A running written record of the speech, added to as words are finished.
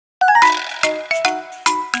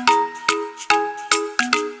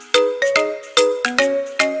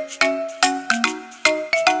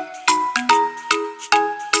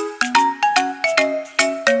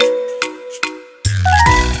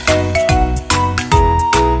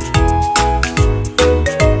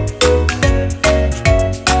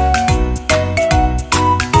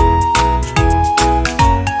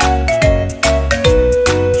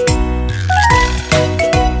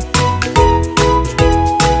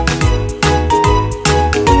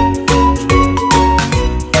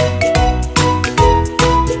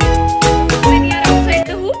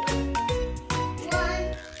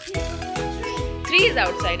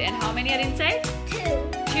Outside, and how many are inside?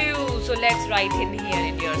 2. So let's write in here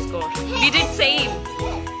in your score. We did same.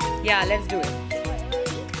 Yeah, let's do it.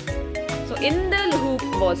 So in the hoop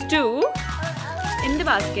was 2. In the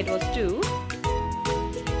basket was 2.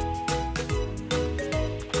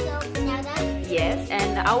 So now that? Yes,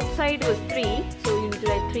 and the outside was 3. So you need to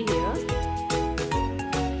write 3 here.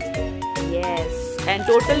 Yes, and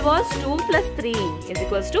total was 2 plus 3 is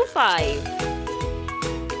equals to 5.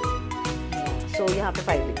 So you have to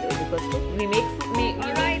 5 is equals to.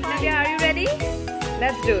 Alright, Navya, are you ready?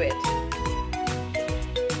 Let's do it.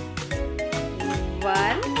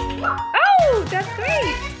 1. Oh, that's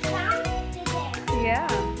great. Yeah.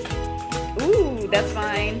 Ooh, that's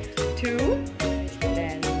fine. 2.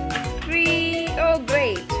 Then 3. Oh,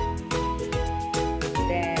 great.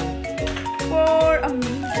 Then 4.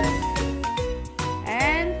 Amazing.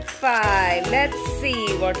 And 5. Let's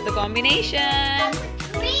see what's the combination.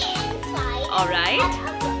 Alright.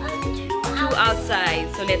 2 outside.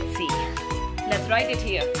 So let's see. Let's write it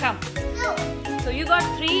here. Come. So you got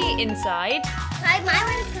 3 inside. Like my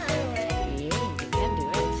one's kind of right. Yeah, you can do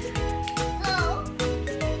it. So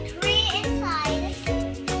 3 inside.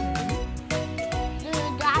 Do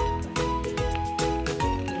that.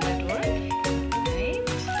 Will that work? Right.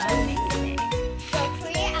 Amazing. So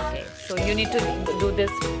 3 out. Okay. So you need to do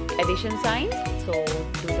this addition sign. So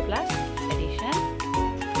do the plus addition.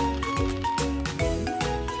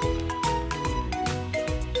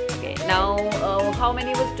 Okay. Now how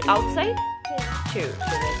many was outside? 2. So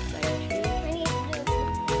let's write 2.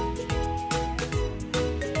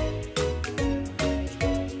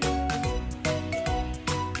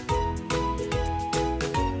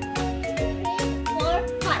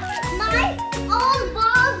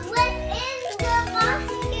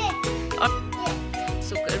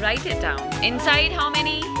 So write it down. Inside how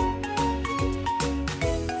many?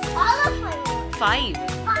 All of them. 5.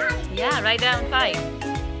 5. Yeah, write down 5.